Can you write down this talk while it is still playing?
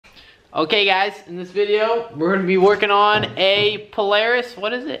Okay guys, in this video, we're going to be working on a Polaris,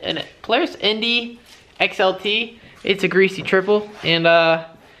 what is it? A Polaris Indy XLT. It's a greasy triple, and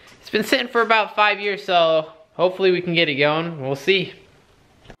it's been sitting for about 5 years, so hopefully we can get it going. We'll see.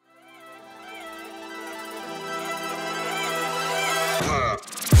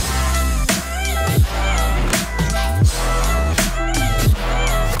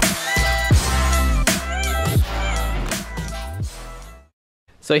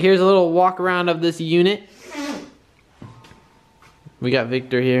 So here's a little walk around of this unit. We got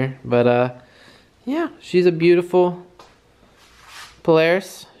Victor here, but yeah, she's a beautiful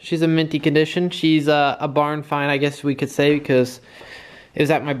Polaris. She's a minty condition. She's a barn find, I guess we could say, because it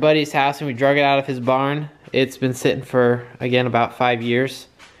was at my buddy's house and we drug it out of his barn. It's been sitting for, again, about 5 years.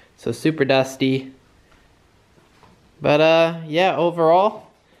 So super dusty. But yeah, overall,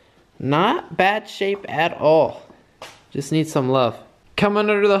 not bad shape at all. Just needs some love.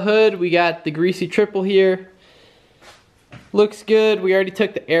 Coming under the hood, we got the greasy triple here. Looks good. We already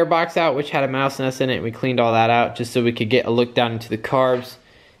took the air box out, which had a mouse nest in it. We cleaned all that out just so we could get a look down into the carbs.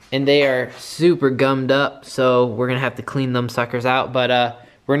 And they are super gummed up, so we're gonna have to clean them suckers out. But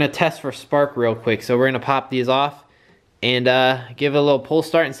we're gonna test for spark real quick. So we're gonna pop these off and give it a little pull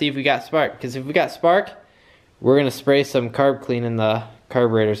start and see if we got spark. Because if we got spark, we're gonna spray some carb clean in the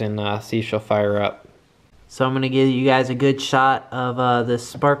carburetors and see if she'll fire up. So I'm gonna give you guys a good shot of this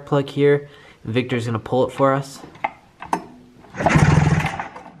spark plug here. Victor's gonna pull it for us.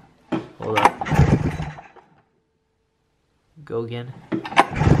 Hold up. Go again.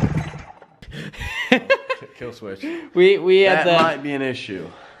 Kill switch. We had that might be an issue.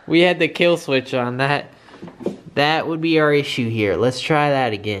 We had the kill switch on that. That would be our issue here. Let's try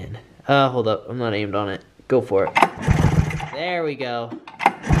that again. Hold up. I'm not aimed on it. Go for it. There we go.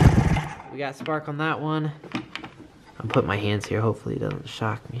 We got spark on that one. I'm putting my hands here. Hopefully it doesn't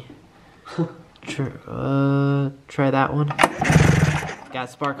shock me. Try that one. Got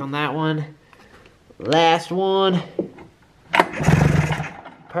spark on that one. Last one.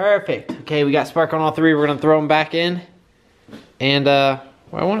 Perfect. Okay, we got spark on all three. We're gonna throw them back in. And well,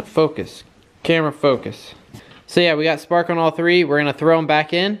 I want to focus. Camera focus. So yeah, we got spark on all three. We're gonna throw them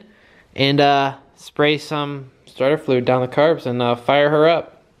back in and spray some starter fluid down the carbs and fire her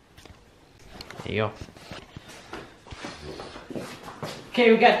up. There you go.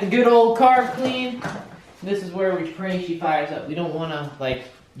 Okay, we got the good old carb clean. This is where we pray she fires up. We don't want to like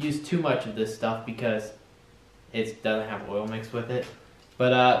use too much of this stuff because it doesn't have oil mixed with it.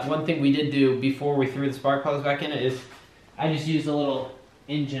 But one thing we did do before we threw the spark plugs back in it is I just used a little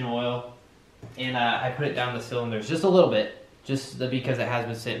engine oil and I put it down the cylinders just a little bit, just because it has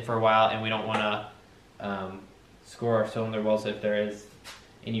been sitting for a while and we don't want to score our cylinder wells if there is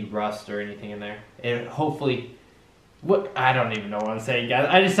any rust or anything in there. It hopefully, I don't even know what I'm saying, guys.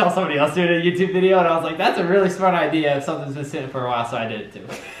 I just saw somebody else doing a YouTube video and I was like, that's a really smart idea if something's been sitting for a while, so I did it too.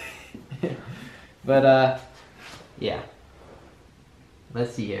 But yeah.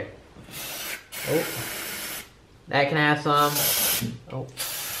 Let's see here. Oh, that can have some. Oh,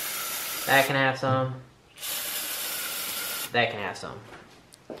 that can have some. That can have some.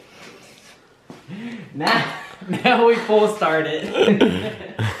 Now we full start it.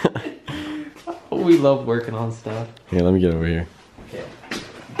 We love working on stuff. Here, let me get over here. Okay.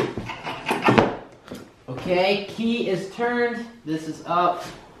 Okay, key is turned. This is up.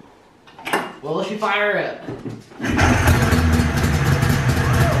 Will she fire it?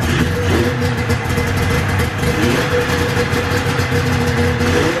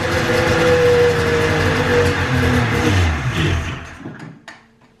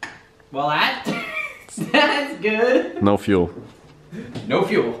 Well, that's good. No fuel. No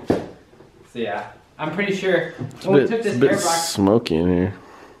fuel. So yeah, I'm pretty sure when we took this bit air box, smoky in here.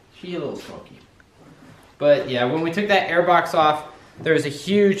 She's a little smoky. But yeah, when we took that air box off, there was a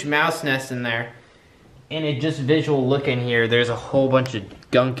huge mouse nest in there. And it just visual look in here, there's a whole bunch of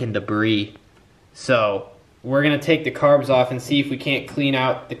gunk and debris. So we're gonna take the carbs off and see if we can't clean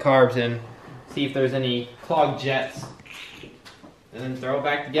out the carbs and see if there's any clogged jets. And then throw it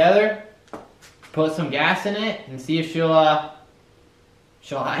back together, put some gas in it, and see if she'll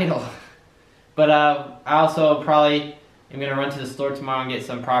idle. But I also probably am gonna run to the store tomorrow and get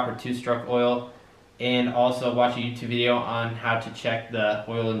some proper two-stroke oil, and also watch a YouTube video on how to check the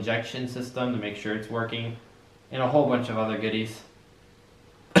oil injection system to make sure it's working, and a whole bunch of other goodies.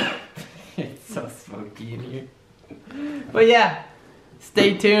 It's so smoky in here. But yeah,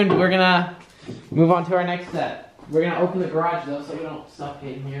 stay tuned. We're gonna move on to our next step. We're gonna open the garage though, so we don't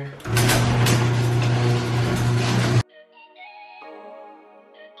suffocate in here.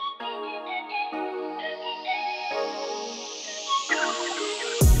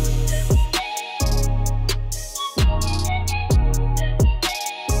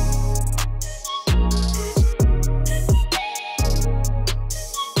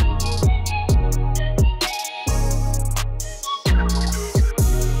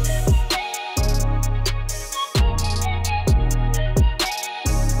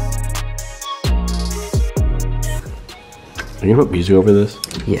 Are you gonna put music over this?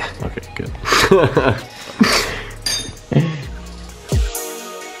 Yeah. Okay, good.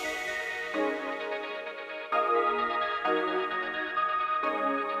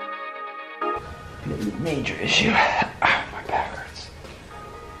 Major issue. My back hurts.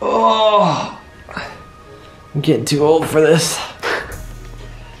 Oh, I'm getting too old for this.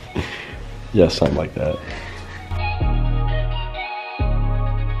 Yeah, something like that.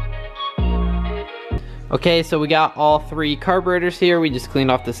 Okay, so we got all 3 carburetors here. We just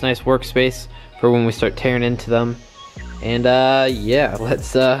cleaned off this nice workspace for when we start tearing into them. And yeah,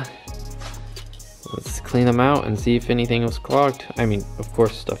 let's clean them out and see if anything was clogged. I mean, of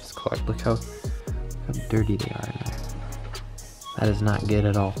course stuff is clogged. Look how dirty they are in there. That is not good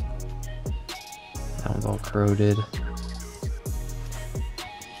at all. That one's all corroded.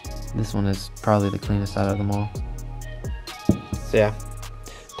 This one is probably the cleanest out of them all. So yeah,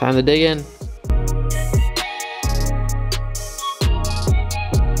 time to dig in.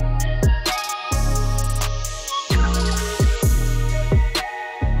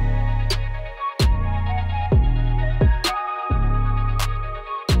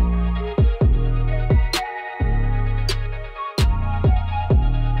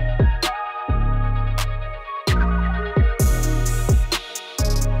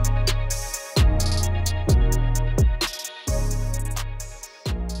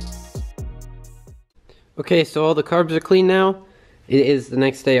 Okay, so all the carbs are clean now. It is the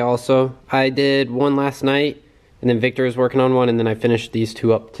next day also. I did one last night, and then Victor is working on one, and then I finished these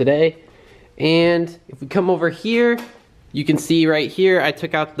 2 up today. And if we come over here, you can see right here, I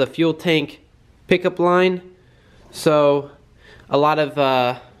took out the fuel tank pickup line. So a lot of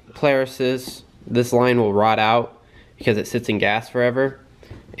Polaris's, this line will rot out because it sits in gas forever.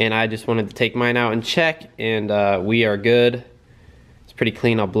 And I just wanted to take mine out and check, and we are good. It's pretty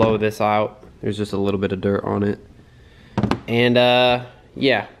clean. I'll blow this out. There's just a little bit of dirt on it. And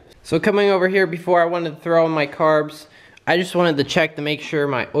yeah. So coming over here, before I wanted to throw in my carbs, I just wanted to check to make sure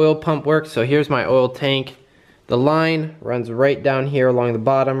my oil pump works. So here's my oil tank. The line runs right down here along the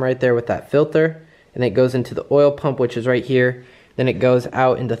bottom right there with that filter. And it goes into the oil pump, which is right here. Then it goes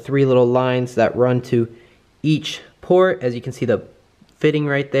out into 3 little lines that run to each port. As you can see the fitting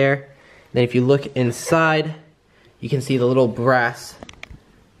right there. Then if you look inside, you can see the little brass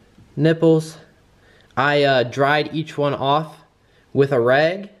nipples. I dried each one off with a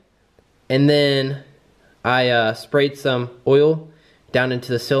rag, and then I sprayed some oil down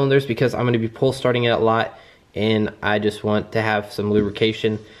into the cylinders because I'm going to be pull starting it a lot, and I just want to have some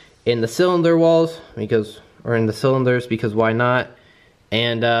lubrication in the cylinder walls or in the cylinders because why not?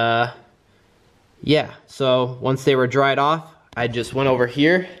 And yeah, so once they were dried off, I just went over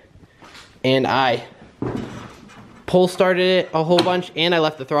here and I pull started it a whole bunch, and I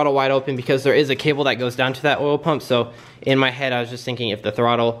left the throttle wide open because there is a cable that goes down to that oil pump. So in my head I was just thinking if the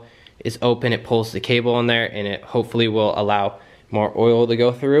throttle is open, it pulls the cable in there, and it hopefully will allow more oil to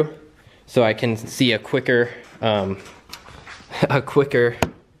go through so I can see a quicker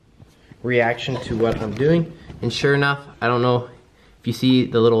reaction to what I'm doing. And sure enough, I don't know if you see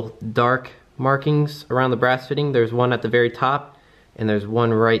the little dark markings around the brass fitting. There's one at the very top and there's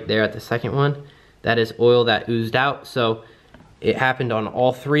one right there at the second one. That is oil that oozed out. So it happened on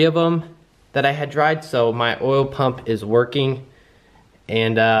all 3 of them that I had dried. So my oil pump is working,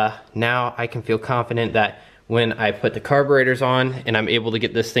 and now I can feel confident that when I put the carburetors on and I'm able to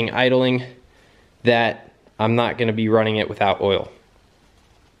get this thing idling, that I'm not going to be running it without oil.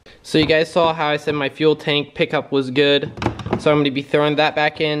 So you guys saw how I said my fuel tank pickup was good. So I'm going to be throwing that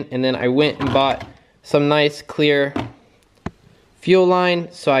back in, and then I went and bought some nice clear fuel line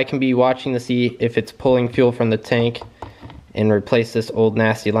so I can be watching to see if it's pulling fuel from the tank and replace this old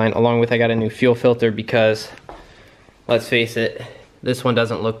nasty line. Along with, I got a new fuel filter because, let's face it, this one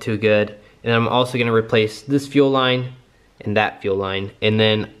doesn't look too good. And I'm also going to replace this fuel line and that fuel line. And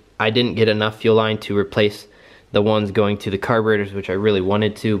then I didn't get enough fuel line to replace the ones going to the carburetors, which I really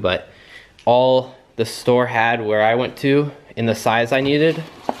wanted to, but all the store had where I went to in the size I needed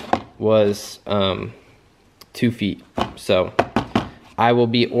was 2 feet. So I will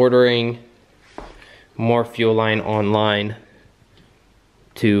be ordering more fuel line online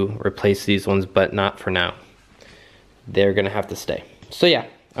to replace these ones, but not for now. They're gonna have to stay. So yeah,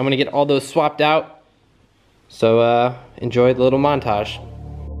 I'm gonna get all those swapped out. So enjoy the little montage.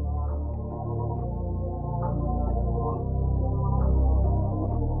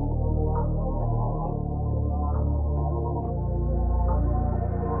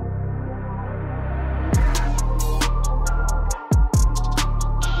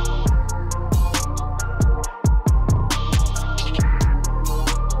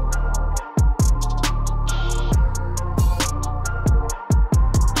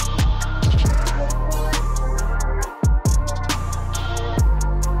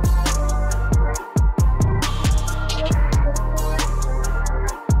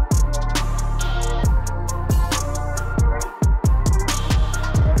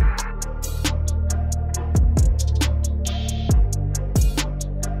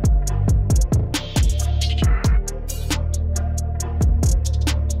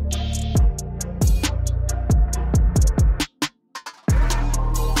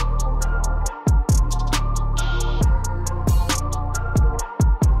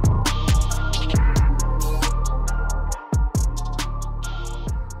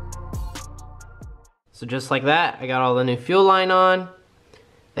 So just like that, I got all the new fuel line on.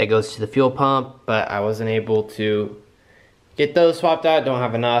 That goes to the fuel pump, but I wasn't able to get those swapped out. Don't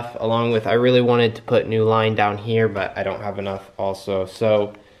have enough, along with I really wanted to put new line down here, but I don't have enough also.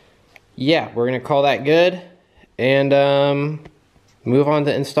 So yeah, we're gonna call that good and move on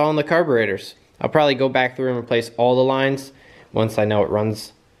to installing the carburetors. I'll probably go back through and replace all the lines once I know it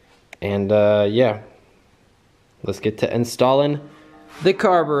runs. And yeah, let's get to installing the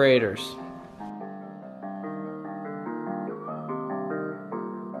carburetors.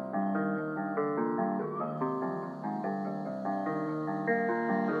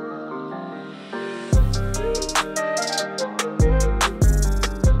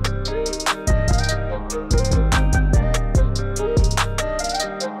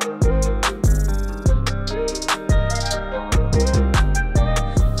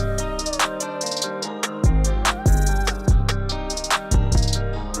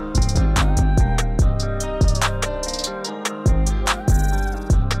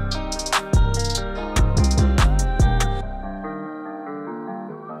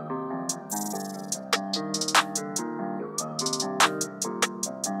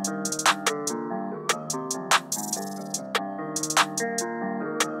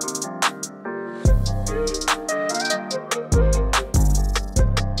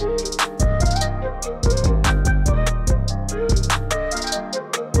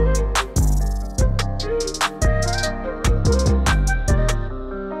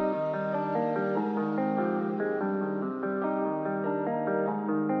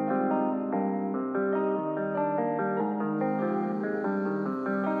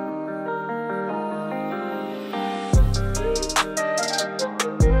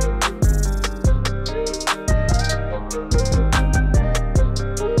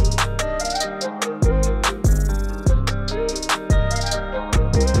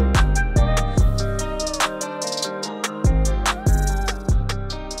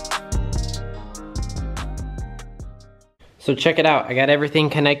 So check it out, I got everything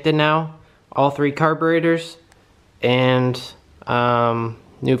connected now, all 3 carburetors, and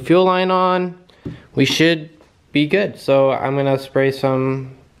new fuel line on. We should be good. So I'm gonna spray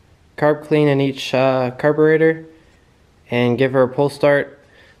some carb clean in each carburetor and give her a pull start.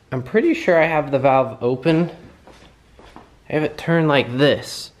 I'm pretty sure I have the valve open. I have it turned like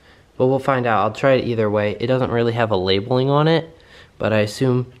this, but we'll find out. I'll try it either way. It doesn't really have a labeling on it, but I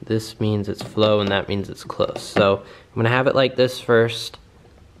assume this means it's flow and that means it's close. So I'm gonna have it like this first,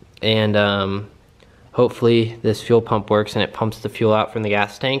 and hopefully this fuel pump works and it pumps the fuel out from the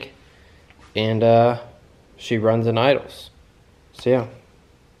gas tank, and she runs and idles. So yeah,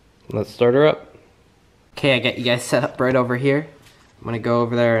 let's start her up. Okay, I got you guys set up right over here. I'm gonna go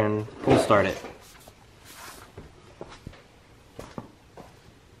over there and pull start it.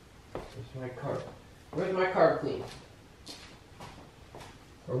 Where's my carb clean?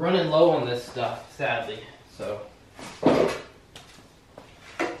 We're running low on this stuff, sadly, so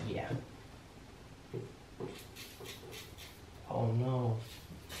yeah. Oh no.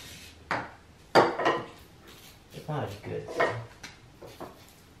 It's not as good.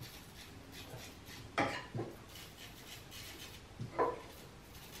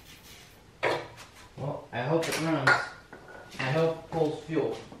 Well, I hope it runs. I hope it pulls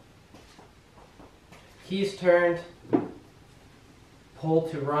fuel. Keys turned. Pull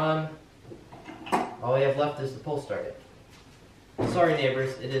to run. All we have left is to pull start it. Sorry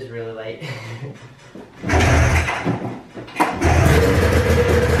neighbors, it is really late.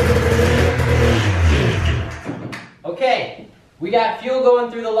 Okay, we got fuel going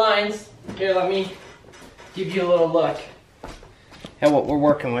through the lines. Here, let me give you a little look at what we're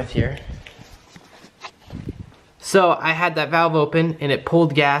working with here. So I had that valve open and it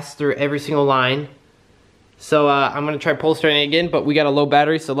pulled gas through every single line. So I'm gonna try pull starting it again, but we got a low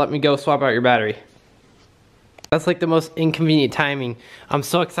battery, so let me go swap out your battery. That's like the most inconvenient timing. I'm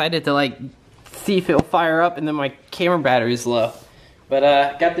so excited to like see if it'll fire up, and then my camera battery is low.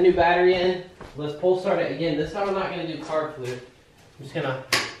 But got the new battery in. Let's pull start it again. This time I'm not gonna do carb fluid. I'm just gonna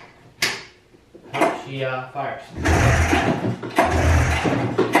hope she fires.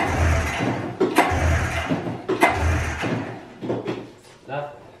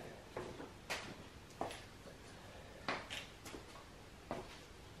 Nothing.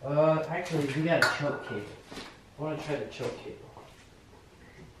 Actually, we got a choke cable. I want to try the choke cable.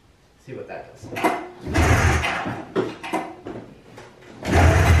 See what that does.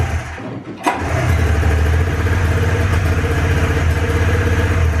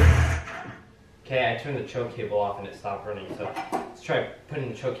 Okay, I turned the choke cable off and it stopped running, so let's try putting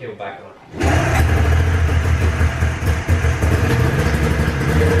the choke cable back on.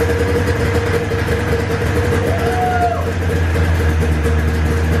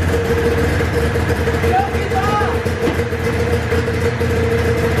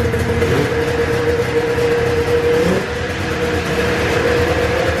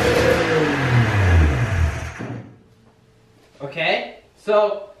 Okay,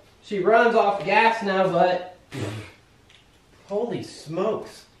 so she runs off gas now, but holy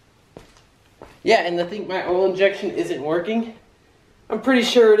smokes. Yeah, and I think my oil injection isn't working. I'm pretty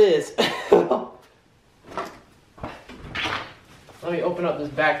sure it is. Let me open up this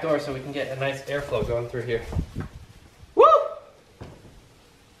back door so we can get a nice airflow going through here. Woo!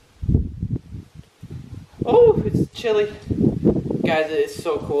 Oh, it's chilly. Guys, it is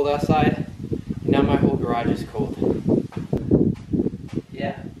so cold outside. Now my whole garage is cold.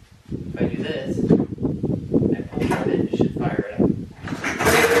 Yeah, if I do this, I pull from it, it should fire it up.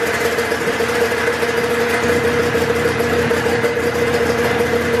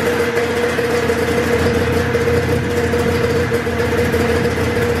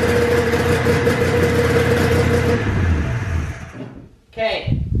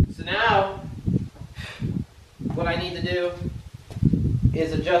 Okay, so now what I need to do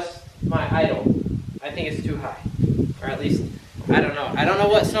is adjust my idle. I think it's too high, or at least I don't know. I don't know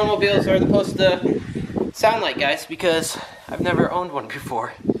what snowmobiles are supposed to sound like, guys, because I've never owned one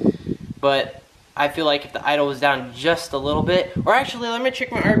before. But I feel like if the idle was down just a little bit, or actually, let me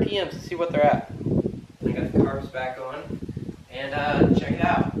check my RPMs to see what they're at. I got the carbs back on, and check it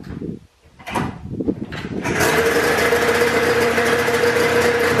out.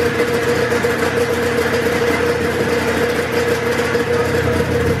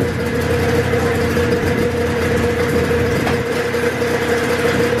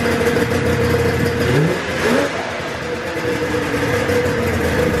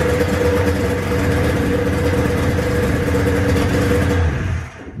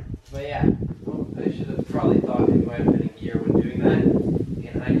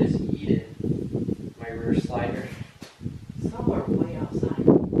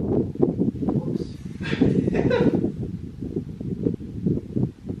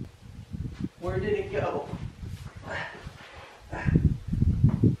 Where did it go? Yeah,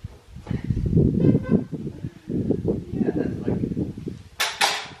 that's like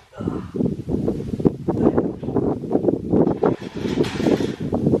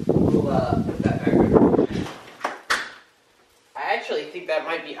we'll put that back on. I actually think that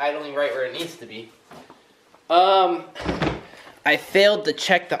might be idling right where it needs to be. I failed to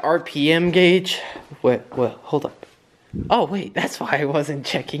check the RPM gauge. What, hold up. Oh wait, that's why I wasn't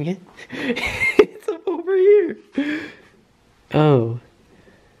checking it. It's up over here. Oh.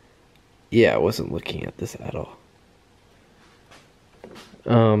 Yeah, I wasn't looking at this at all.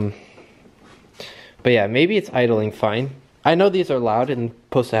 But yeah, maybe it's idling fine. I know these are loud and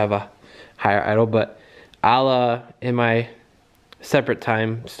supposed to have a higher idle, but I'll, in my separate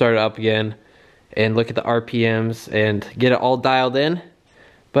time, start it up again and look at the RPMs and get it all dialed in.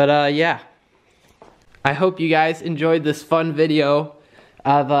 But yeah. I hope you guys enjoyed this fun video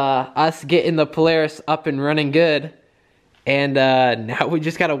of us getting the Polaris up and running good. And now we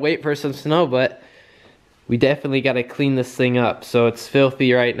just gotta wait for some snow, but we definitely gotta clean this thing up. So it's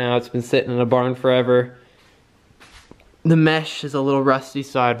filthy right now. It's been sitting in a barn forever. The mesh is a little rusty,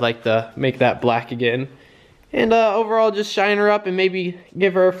 so I'd like to make that black again. And overall, just shine her up and maybe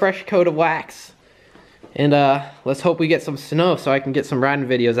give her a fresh coat of wax. And let's hope we get some snow so I can get some riding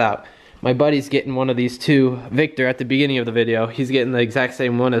videos out. My buddy's getting one of these too, Victor, at the beginning of the video. He's getting the exact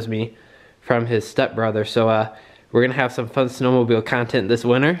same one as me from his stepbrother. So we're gonna have some fun snowmobile content this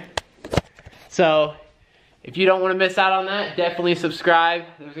winter. So if you don't wanna miss out on that, definitely subscribe.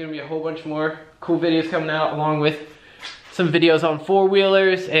 There's gonna be a whole bunch more cool videos coming out, along with some videos on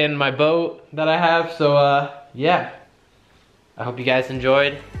four-wheelers and my boat that I have. So yeah, I hope you guys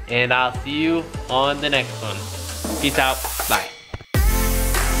enjoyed, and I'll see you on the next one. Peace out, bye.